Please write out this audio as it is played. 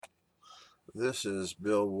This is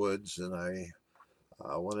Bill Woods, and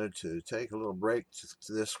I wanted to take a little break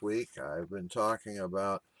this week. I've been talking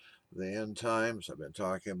about the end times. I've been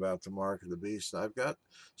talking about the mark of the beast. And I've got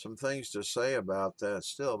some things to say about that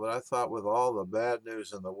still, but I thought with all the bad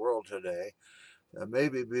news in the world today,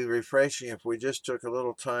 maybe it'd be refreshing if we just took a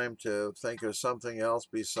little time to think of something else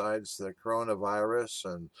besides the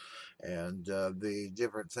coronavirus and the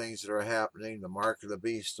different things that are happening, the mark of the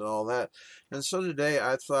beast and all that. And so today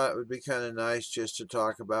I thought it would be kind of nice just to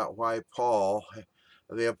talk about why Paul,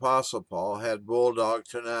 the Apostle Paul, had bulldog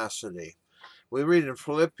tenacity. We read in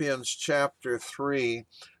Philippians chapter 3,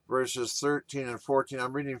 verses 13 and 14.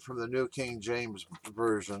 I'm reading from the New King James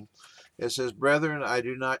Version. It says, Brethren, I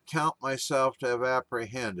do not count myself to have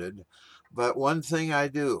apprehended, but one thing I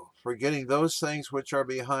do, forgetting those things which are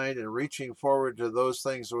behind and reaching forward to those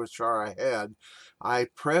things which are ahead, I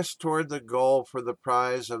press toward the goal for the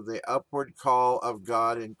prize of the upward call of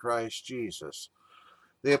God in Christ Jesus.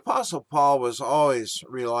 The Apostle Paul was always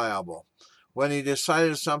reliable. When he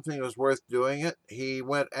decided something was worth doing it, he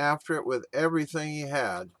went after it with everything he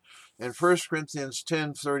had. In 1 Corinthians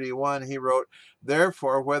 10:31, he wrote,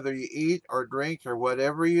 Therefore, whether you eat or drink or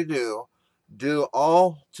whatever you do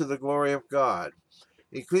all to the glory of God.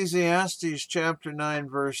 Ecclesiastes chapter 9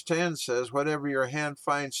 verse 10 says, Whatever your hand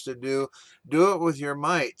finds to do it with your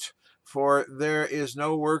might. For there is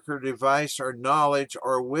no work or device or knowledge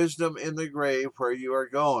or wisdom in the grave where you are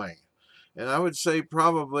going. And I would say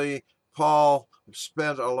probably Paul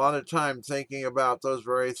spent a lot of time thinking about those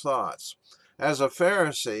very thoughts. As a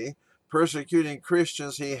Pharisee, persecuting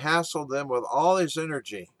Christians, he hassled them with all his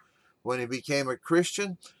energy. When he became a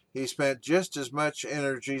Christian, he spent just as much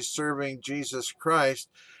energy serving Jesus Christ,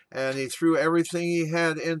 and he threw everything he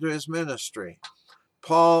had into his ministry.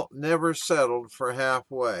 Paul never settled for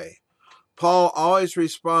halfway. Paul always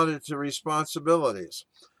responded to responsibilities.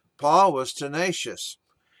 Paul was tenacious.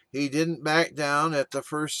 He didn't back down at the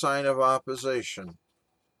first sign of opposition.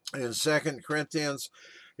 In 2 Corinthians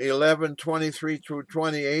 11:23 through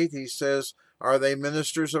 28, he says, Are they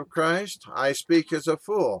ministers of Christ? I speak as a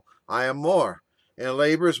fool. I am more. In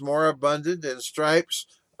labors more abundant, in stripes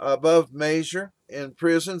above measure, in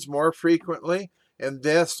prisons more frequently, in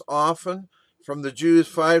deaths often. From the Jews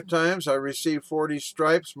 5 times I received 40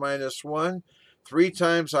 stripes minus one. 3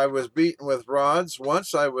 times I was beaten with rods.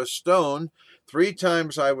 Once I was stoned. 3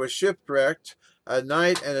 times I was shipwrecked. A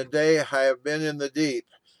night and a day I have been in the deep.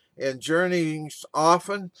 In journeyings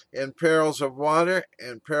often, in perils of water,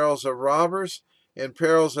 in perils of robbers, in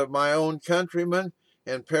perils of my own countrymen,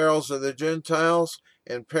 in perils of the Gentiles,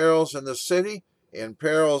 in perils in the city, in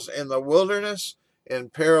perils in the wilderness, in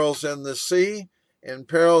perils in the sea, in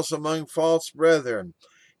perils among false brethren,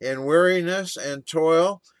 in weariness and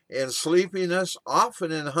toil, in sleepiness,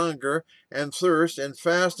 often in hunger and thirst, in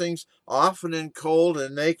fastings, often in cold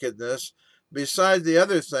and nakedness, beside the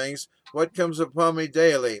other things what comes upon me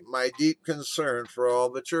daily, my deep concern for all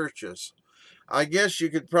the churches. I guess you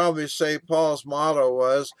could probably say Paul's motto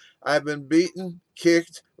was, I've been beaten,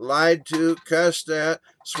 kicked, lied to, cussed at,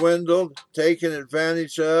 swindled, taken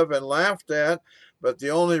advantage of, and laughed at, but the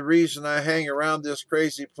only reason I hang around this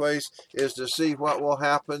crazy place is to see what will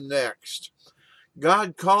happen next.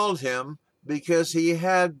 God called him because he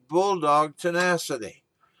had bulldog tenacity.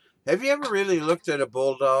 Have you ever really looked at a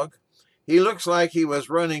bulldog? He looks like he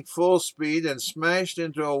was running full speed and smashed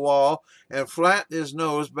into a wall and flattened his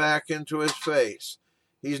nose back into his face.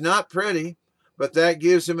 He's not pretty, but that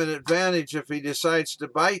gives him an advantage if he decides to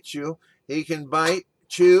bite you. He can bite,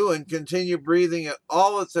 chew, and continue breathing it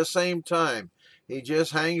all at the same time. He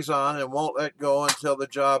just hangs on and won't let go until the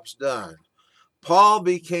job's done. Paul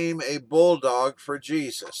became a bulldog for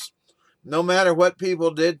Jesus. No matter what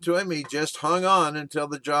people did to him, he just hung on until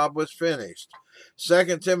the job was finished.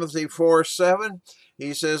 2 Timothy 4:7,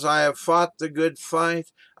 he says, I have fought the good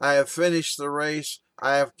fight, I have finished the race,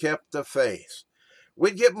 I have kept the faith.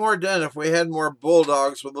 We'd get more done if we had more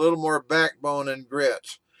bulldogs with a little more backbone and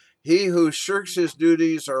grit. He who shirks his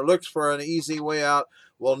duties or looks for an easy way out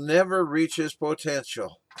will never reach his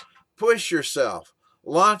potential. Push yourself,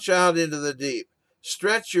 launch out into the deep,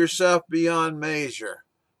 stretch yourself beyond measure.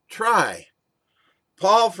 Try.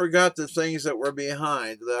 Paul forgot the things that were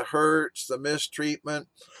behind, the hurts, the mistreatment.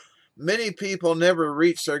 Many people never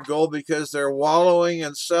reach their goal because they're wallowing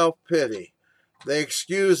in self-pity. They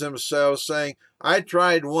excuse themselves saying, I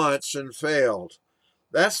tried once and failed.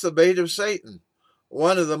 That's the bait of Satan.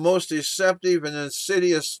 One of the most deceptive and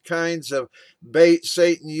insidious kinds of bait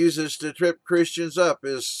Satan uses to trip Christians up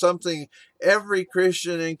is something every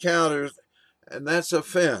Christian encounters, and that's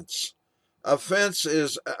offense. Offense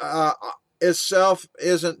is itself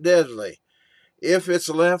isn't deadly. If it's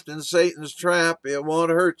left in Satan's trap, it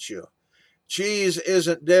won't hurt you. Cheese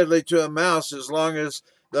isn't deadly to a mouse as long as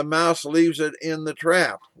the mouse leaves it in the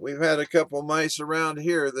trap. We've had a couple mice around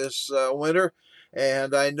here this winter,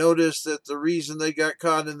 and I noticed that the reason they got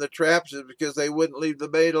caught in the traps is because they wouldn't leave the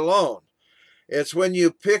bait alone. It's when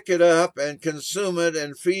you pick it up and consume it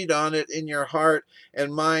and feed on it in your heart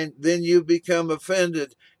and mind, then you become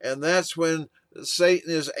offended, and that's when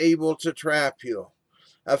Satan is able to trap you.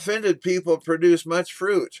 Offended people produce much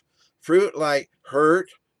fruit. Fruit like hurt,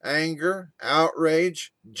 anger,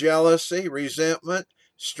 outrage, jealousy, resentment,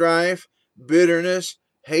 strife, bitterness,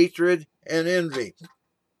 hatred, and envy.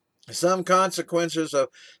 Some consequences of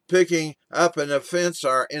picking up an offense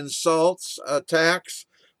are insults, attacks,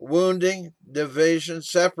 wounding, division,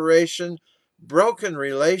 separation, broken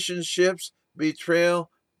relationships,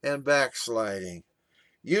 betrayal, and backsliding.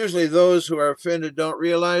 Usually, those who are offended don't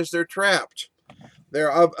realize they're trapped. They're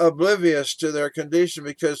oblivious to their condition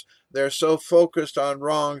because they're so focused on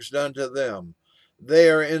wrongs done to them. They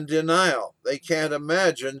are in denial. They can't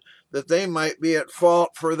imagine that they might be at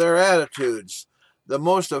fault for their attitudes. The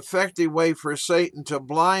most effective way for Satan to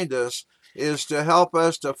blind us is to help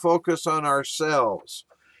us to focus on ourselves.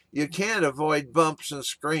 You can't avoid bumps and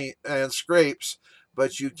scrapes,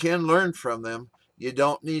 but you can learn from them. You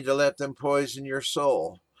don't need to let them poison your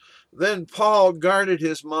soul. Then Paul guarded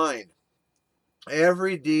his mind.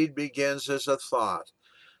 Every deed begins as a thought.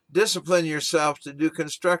 Discipline yourself to do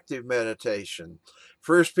constructive meditation.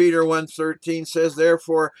 1 Peter 1:13 says,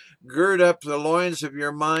 therefore, gird up the loins of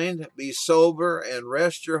your mind, be sober, and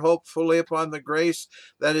rest your hope fully upon the grace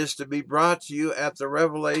that is to be brought to you at the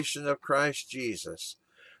revelation of Christ Jesus.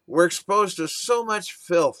 We're exposed to so much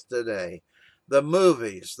filth today. The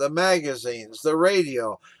movies, the magazines, the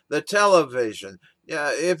radio, the television.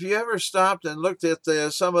 Yeah, if you ever stopped and looked at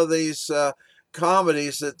some of these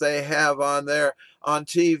comedies that they have on there on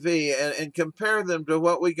TV and compare them to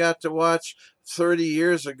what we got to watch 30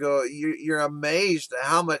 years ago, you're amazed at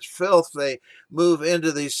how much filth they move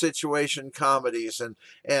into these situation comedies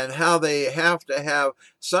and how they have to have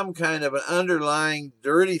some kind of an underlying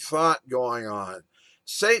dirty thought going on.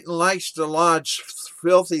 Satan likes to lodge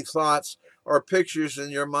filthy thoughts or pictures in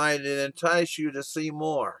your mind and entice you to see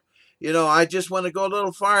more. You know, I just want to go a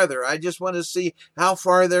little farther. I just want to see how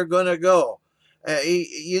far they're going to go.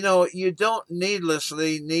 You don't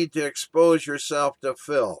needlessly need to expose yourself to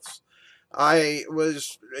filth. I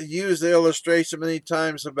was used the illustration many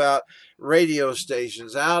times about radio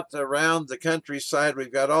stations out around the countryside.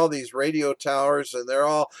 We've got all these radio towers, and they're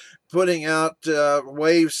all putting out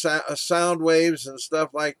sound waves and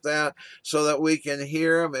stuff like that, so that we can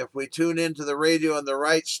hear them. If we tune into the radio on the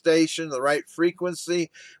right station, the right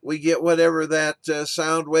frequency, we get whatever that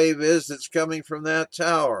sound wave is that's coming from that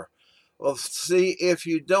tower. Well, see, if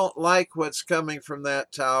you don't like what's coming from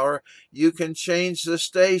that tower, you can change the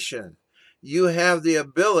station. You have the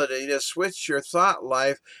ability to switch your thought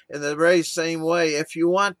life in the very same way if you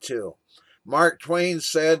want to. Mark Twain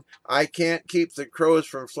said, I can't keep the crows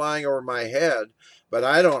from flying over my head, but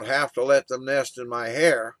I don't have to let them nest in my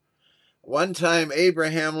hair. One time,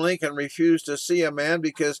 Abraham Lincoln refused to see a man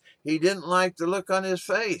because he didn't like the look on his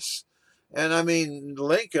face. And I mean,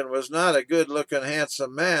 Lincoln was not a good-looking,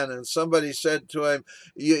 handsome man. And somebody said to him,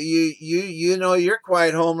 "You know, you're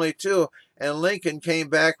quite homely too." And Lincoln came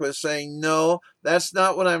back with saying, "No, that's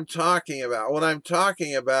not what I'm talking about. What I'm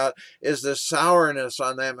talking about is the sourness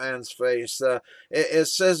on that man's face. It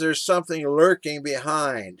says there's something lurking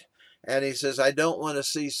behind." And he says, "I don't want to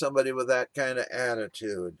see somebody with that kind of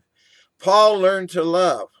attitude." Paul learned to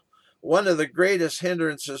love. One of the greatest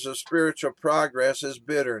hindrances of spiritual progress is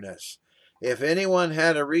bitterness. If anyone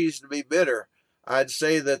had a reason to be bitter, I'd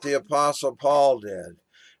say that the Apostle Paul did.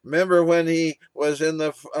 Remember when he was in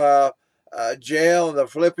the jail, the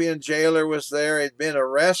Philippian jailer was there. He'd been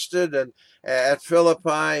arrested, and at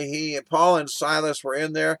Philippi, Paul and Silas were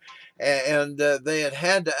in there, and they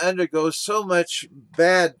had to undergo so much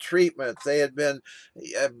bad treatment. They had been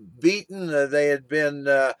beaten. They had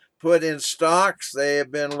been put in stocks. They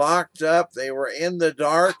had been locked up. They were in the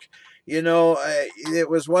dark. You know, it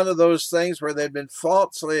was one of those things where they'd been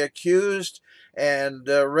falsely accused and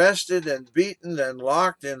arrested and beaten and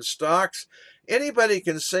locked in stocks. Anybody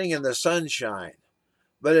can sing in the sunshine,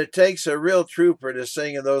 but it takes a real trooper to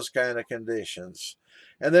sing in those kind of conditions.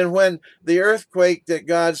 And then when the earthquake that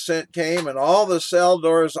God sent came and all the cell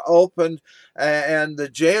doors opened and the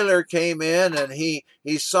jailer came in and he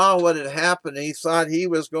saw what had happened, he thought he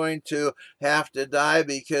was going to have to die,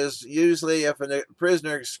 because usually if a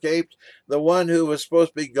prisoner escaped, the one who was supposed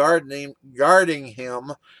to be guarding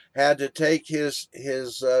him had to take his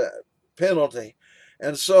penalty.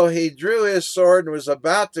 And so he drew his sword and was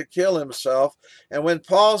about to kill himself. And when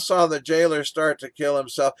Paul saw the jailer start to kill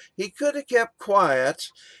himself, he could have kept quiet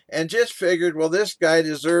and just figured, well, this guy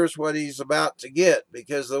deserves what he's about to get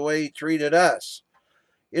because of the way he treated us.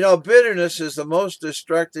 You know, bitterness is the most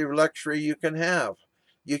destructive luxury you can have.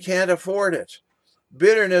 You can't afford it.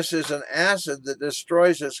 Bitterness is an acid that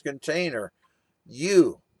destroys its container,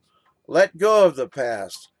 you. Let go of the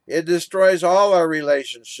past. It destroys all our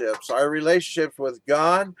relationships with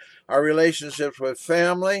God, our relationships with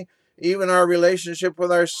family, even our relationship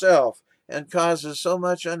with ourselves, and causes so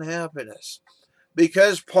much unhappiness.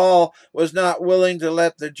 Because Paul was not willing to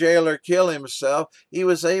let the jailer kill himself, he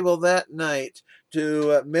was able that night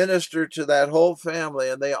to minister to that whole family,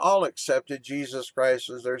 and they all accepted Jesus Christ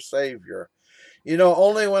as their Savior. You know,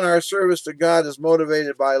 only when our service to God is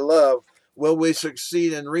motivated by love will we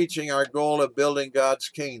succeed in reaching our goal of building God's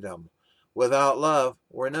kingdom. Without love,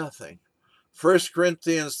 we're nothing. 1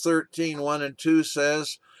 Corinthians 13:1 and 2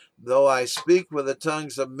 says, though I speak with the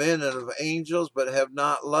tongues of men and of angels, but have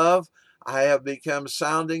not love, I have become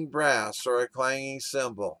sounding brass or a clanging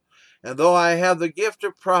cymbal. And though I have the gift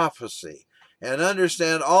of prophecy and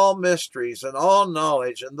understand all mysteries and all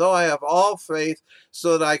knowledge, and though I have all faith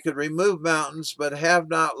so that I could remove mountains, but have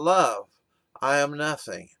not love, I am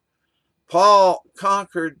nothing. Paul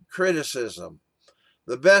conquered criticism.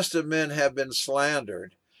 The best of men have been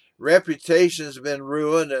slandered. Reputations have been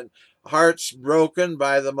ruined and hearts broken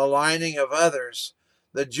by the maligning of others.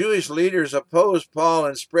 The Jewish leaders opposed Paul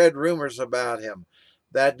and spread rumors about him.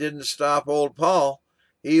 That didn't stop old Paul.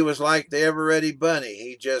 He was like the ever-ready bunny.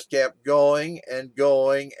 He just kept going and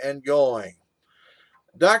going and going.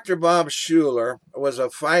 Dr. Bob Schuller was a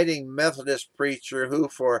fighting Methodist preacher who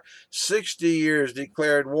for 60 years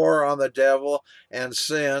declared war on the devil and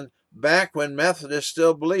sin back when Methodists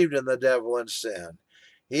still believed in the devil and sin.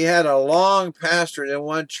 He had a long pastorate in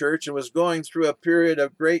one church and was going through a period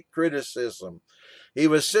of great criticism. He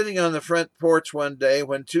was sitting on the front porch one day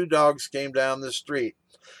when two dogs came down the street.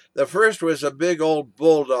 The first was a big old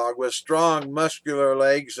bulldog with strong, muscular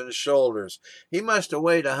legs and shoulders. He must have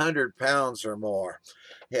weighed 100 pounds or more.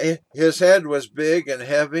 His head was big and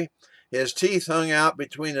heavy. His teeth hung out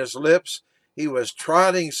between his lips. He was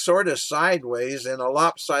trotting sort of sideways in a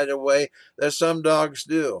lopsided way that some dogs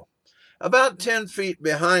do. About 10 feet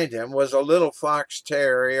behind him was a little fox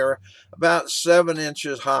terrier about 7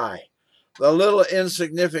 inches high. The little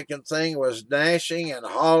insignificant thing was gnashing and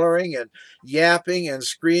hollering and yapping and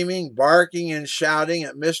screaming, barking and shouting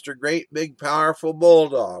at Mr. Great Big Powerful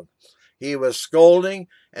Bulldog. He was scolding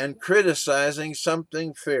and criticizing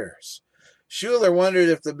something fierce. Schuller wondered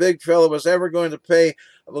if the big fellow was ever going to pay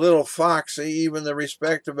little Foxy even the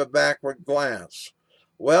respect of a backward glance.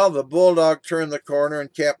 Well, the bulldog turned the corner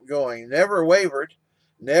and kept going, never wavered,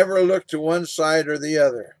 never looked to one side or the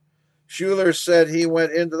other. Schuller said he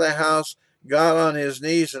went into the house, got on his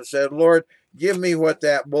knees, and said, Lord, give me what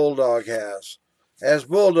that bulldog has. As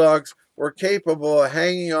bulldogs, we're capable of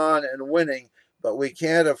hanging on and winning, but we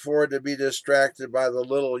can't afford to be distracted by the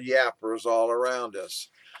little yappers all around us.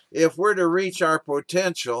 If we're to reach our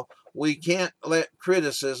potential, we can't let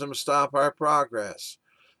criticism stop our progress.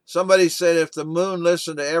 Somebody said if the moon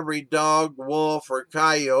listened to every dog, wolf, or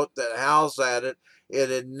coyote that howls at it,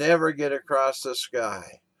 it'd never get across the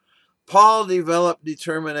sky. Paul developed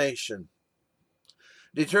determination.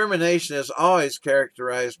 Determination has always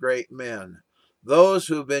characterized great men. Those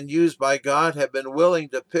who've been used by God have been willing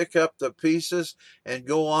to pick up the pieces and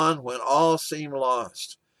go on when all seem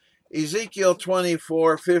lost. Ezekiel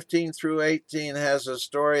 24:15 through 18 has a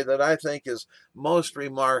story that I think is most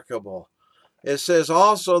remarkable. It says,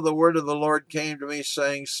 also the word of the Lord came to me,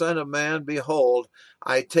 saying, Son of man, behold,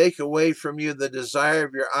 I take away from you the desire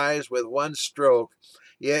of your eyes with one stroke.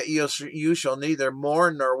 Yet you shall neither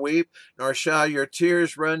mourn nor weep, nor shall your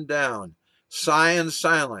tears run down. Sigh in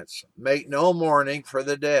silence. Make no mourning for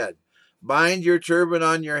the dead. Bind your turban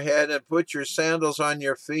on your head and put your sandals on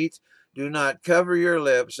your feet. Do not cover your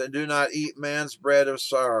lips and do not eat man's bread of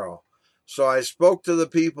sorrow. So I spoke to the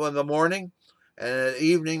people in the morning, and at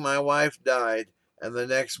evening my wife died, and the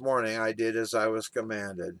next morning I did as I was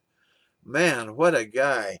commanded. Man, what a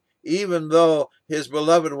guy. Even though his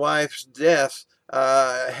beloved wife's death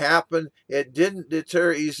happened, it didn't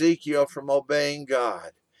deter Ezekiel from obeying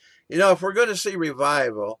God. You know, if we're going to see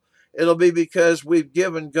revival, it'll be because we've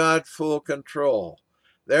given God full control.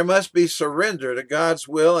 There must be surrender to God's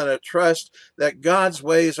will and a trust that God's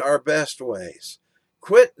ways are best ways.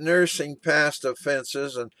 Quit nursing past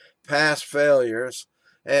offenses and past failures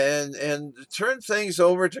and turn things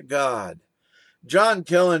over to God. John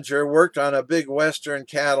Killinger worked on a big western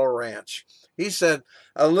cattle ranch. He said,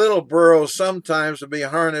 A little burro sometimes would be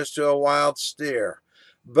harnessed to a wild steer.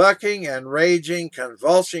 Bucking and raging,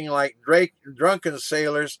 convulsing like drunken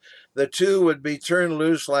sailors, the two would be turned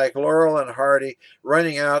loose like Laurel and Hardy,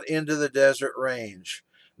 running out into the desert range.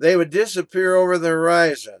 They would disappear over the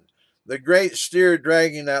horizon, the great steer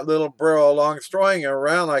dragging that little burro along, throwing him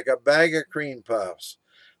around like a bag of cream puffs.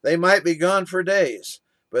 They might be gone for days,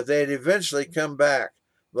 but they'd eventually come back.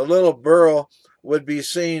 The little burro would be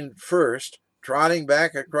seen first, trotting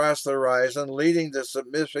back across the horizon, leading the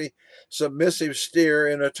submissive steer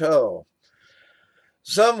in a tow.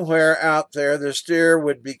 Somewhere out there, the steer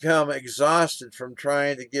would become exhausted from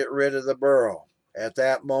trying to get rid of the burro. At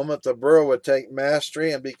that moment, the burro would take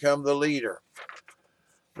mastery and become the leader.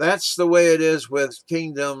 That's the way it is with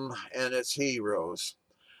kingdom and its heroes.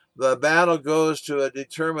 The battle goes to a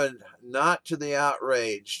determined, not to the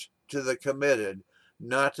outraged, to the committed,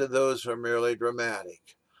 not to those who are merely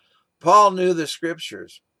dramatic. Paul knew the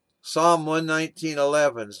scriptures. Psalm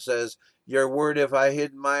 119:11 says, "Your word have I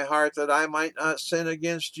hid in my heart that I might not sin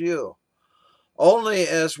against you." Only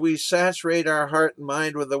as we saturate our heart and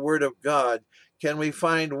mind with the word of God can we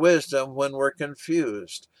find wisdom when we're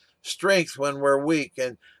confused, strength when we're weak,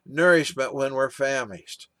 and nourishment when we're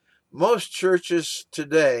famished. Most churches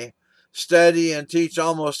today study and teach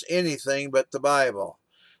almost anything but the Bible.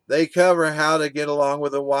 They cover how to get along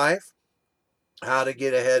with a wife, how to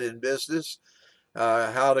get ahead in business,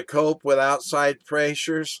 how to cope with outside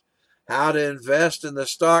pressures, how to invest in the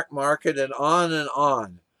stock market, and on and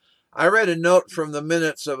on. I read a note from the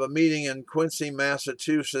minutes of a meeting in Quincy,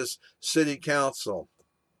 Massachusetts City Council.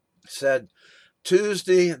 It said,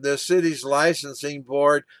 Tuesday, the city's licensing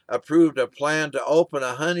board approved a plan to open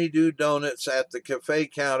a Honeydew Donuts at the cafe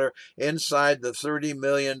counter inside the $30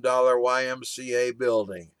 million YMCA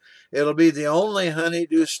building. It'll be the only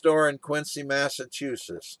Honeydew store in Quincy,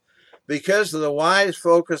 Massachusetts. Because of the wise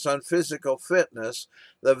focus on physical fitness,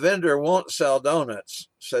 the vendor won't sell donuts,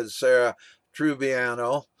 said Sarah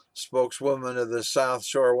Trubiano, spokeswoman of the South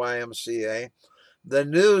Shore YMCA. The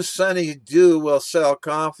new Sunny Dew will sell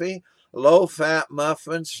coffee, low-fat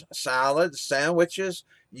muffins, salads, sandwiches,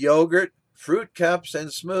 yogurt, fruit cups, and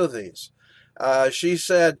smoothies. She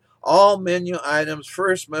said all menu items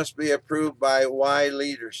first must be approved by Y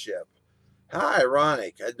leadership. How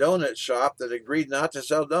ironic. A donut shop that agreed not to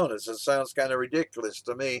sell donuts. It sounds kind of ridiculous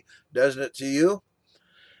to me, doesn't it to you?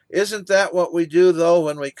 Isn't that what we do, though,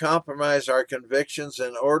 when we compromise our convictions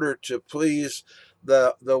in order to please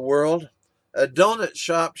the world? A donut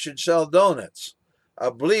shop should sell donuts.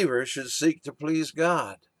 A believer should seek to please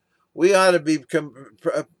God. We ought to be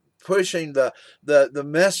pushing the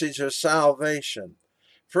message of salvation.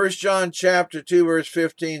 1 John chapter 2 verse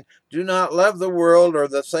 15, do not love the world or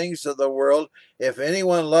the things of the world. If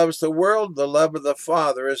anyone loves the world, the love of the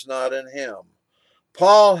Father is not in him.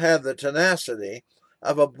 Paul had the tenacity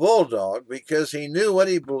of a bulldog because he knew what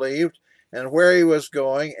he believed and where he was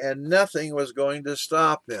going, and nothing was going to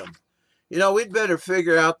stop him. You know, we'd better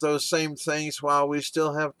figure out those same things while we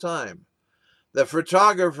still have time. The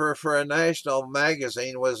photographer for a national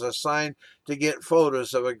magazine was assigned to get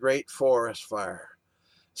photos of a great forest fire.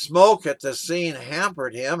 Smoke at the scene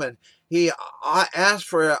hampered him, and he asked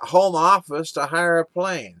for a home office to hire a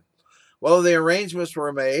plane. Well, the arrangements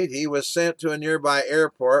were made. He was sent to a nearby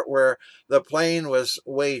airport where the plane was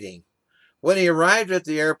waiting. When he arrived at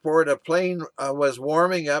the airport, a plane was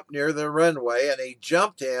warming up near the runway, and he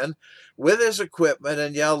jumped in with his equipment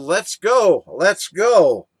and yelled, "Let's go! Let's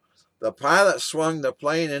go!" The pilot swung the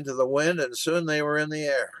plane into the wind, and soon they were in the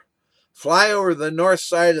air. Fly over the north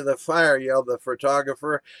side of the fire, yelled the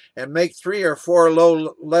photographer, and make 3 or 4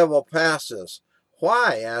 low-level passes.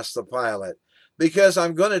 Why? Asked the pilot. Because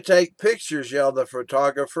I'm going to take pictures, yelled the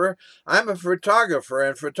photographer. I'm a photographer,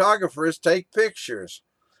 and photographers take pictures.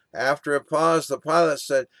 After a pause, the pilot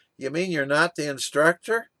said, You mean you're not the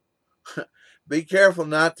instructor? Be careful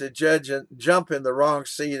not to jump in the wrong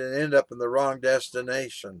seat and end up in the wrong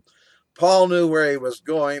destination. Paul knew where he was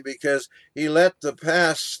going because he let the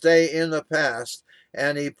past stay in the past,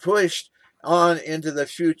 and he pushed on into the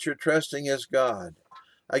future, trusting his God.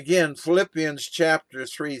 Again, Philippians chapter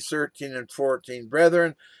 3, 13 and 14.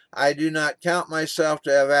 Brethren, I do not count myself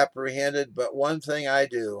to have apprehended, but one thing I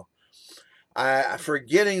do,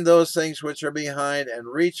 forgetting those things which are behind and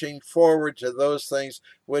reaching forward to those things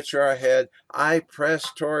which are ahead, I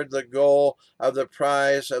press toward the goal of the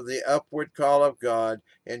prize of the upward call of God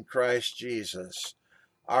in Christ Jesus.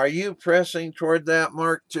 Are you pressing toward that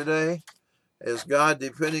mark today? Is God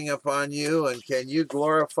depending upon you, and can you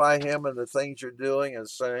glorify him in the things you're doing and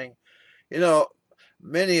saying? You know,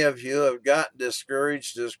 Many of you have gotten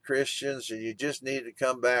discouraged as Christians, and you just need to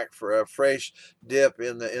come back for a fresh dip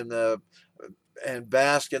and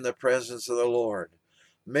bask in the presence of the Lord.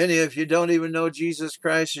 Many of you don't even know Jesus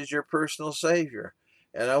Christ as your personal Savior.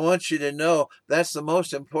 And I want you to know that's the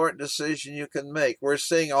most important decision you can make. We're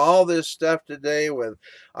seeing all this stuff today with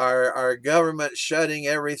our government shutting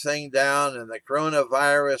everything down and the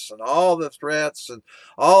coronavirus and all the threats and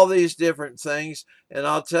all these different things. And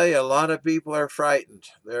I'll tell you, a lot of people are frightened.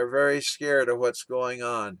 They're very scared of what's going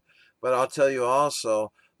on. But I'll tell you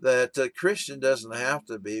also that a Christian doesn't have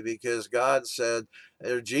to be, because God said,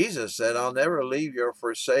 or Jesus said, I'll never leave you or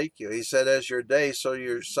forsake you. He said, as your day, so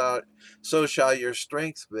shall your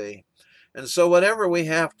strength be. And so whatever we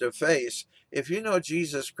have to face, if you know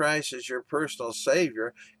Jesus Christ as your personal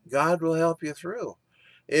Savior, God will help you through.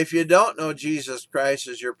 If you don't know Jesus Christ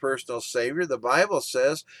as your personal Savior, the Bible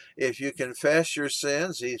says if you confess your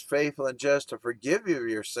sins, He's faithful and just to forgive you of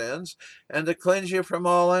your sins and to cleanse you from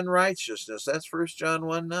all unrighteousness. That's 1 John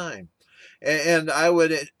 1:9. And I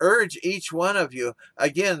would urge each one of you,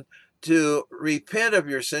 again, to repent of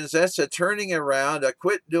your sins. That's a turning around, a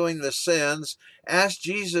quit doing the sins. Ask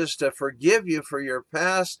Jesus to forgive you for your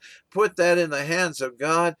past. Put that in the hands of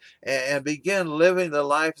God and begin living the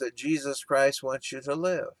life that Jesus Christ wants you to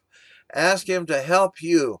live. Ask Him to help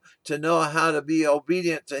you to know how to be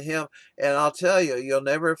obedient to Him. And I'll tell you, you'll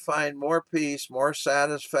never find more peace, more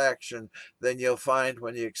satisfaction than you'll find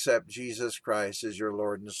when you accept Jesus Christ as your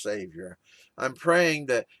Lord and Savior. I'm praying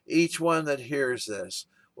that each one that hears this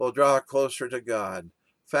will draw closer to God. In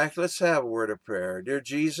fact, let's have a word of prayer. Dear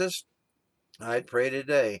Jesus, I pray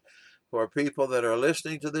today for people that are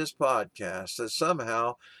listening to this podcast that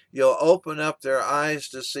somehow you'll open up their eyes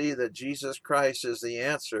to see that Jesus Christ is the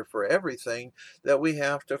answer for everything that we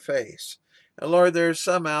have to face. And Lord, there's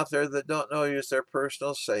some out there that don't know you as their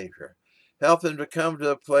personal Savior. Help them to come to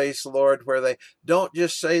a place, Lord, where they don't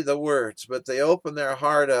just say the words, but they open their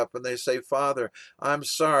heart up and they say, Father, I'm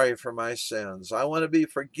sorry for my sins. I want to be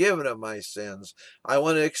forgiven of my sins. I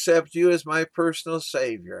want to accept you as my personal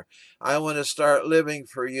Savior. I want to start living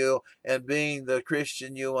for you and being the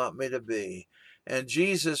Christian you want me to be. And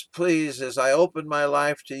Jesus, please, as I open my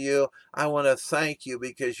life to you, I want to thank you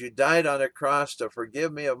because you died on a cross to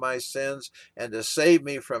forgive me of my sins and to save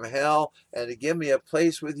me from hell and to give me a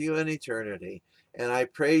place with you in eternity. And I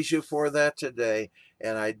praise you for that today,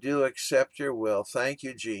 and I do accept your will. Thank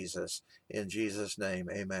you, Jesus. In Jesus' name,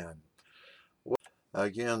 amen.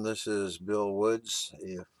 Again, this is Bill Woods.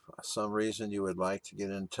 If for some reason you would like to get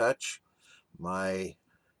in touch, my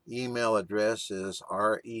email address is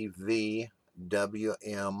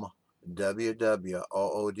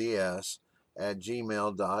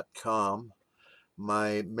revwwoods@gmail.com.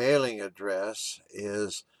 My mailing address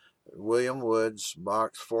is William Woods,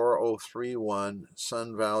 Box 4031,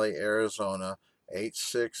 Sun Valley, Arizona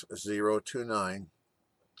 86029.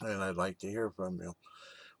 And I'd like to hear from you.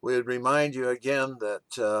 We would remind you again that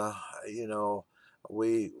you know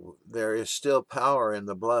we there is still power in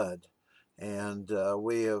the blood, and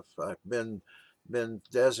we have been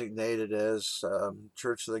designated as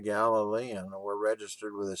Church of the Galilean. We're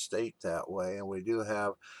registered with the state that way, and we do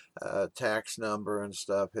have a tax number and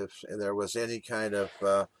stuff. If there was any kind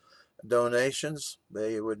of donations,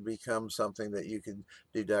 they would become something that you could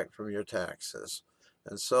deduct from your taxes.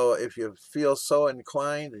 And so if you feel so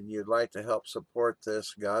inclined and you'd like to help support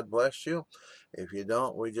this, God bless you. If you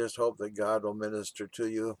don't, we just hope that God will minister to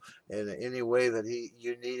you in any way that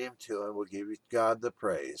you need him to, and we'll give God the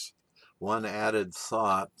praise. One added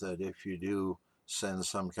thought, that if you do send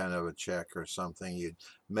some kind of a check or something, you'd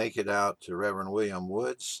make it out to Reverend William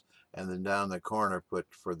Woods, and then down the corner put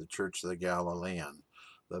for the Church of the Galilean.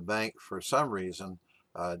 The bank, for some reason,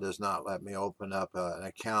 does not let me open up an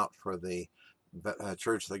account for the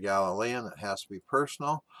Church of the Galilean. It has to be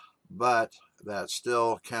personal, but that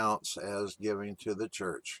still counts as giving to the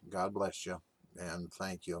church. God bless you, and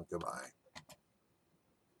thank you, and goodbye.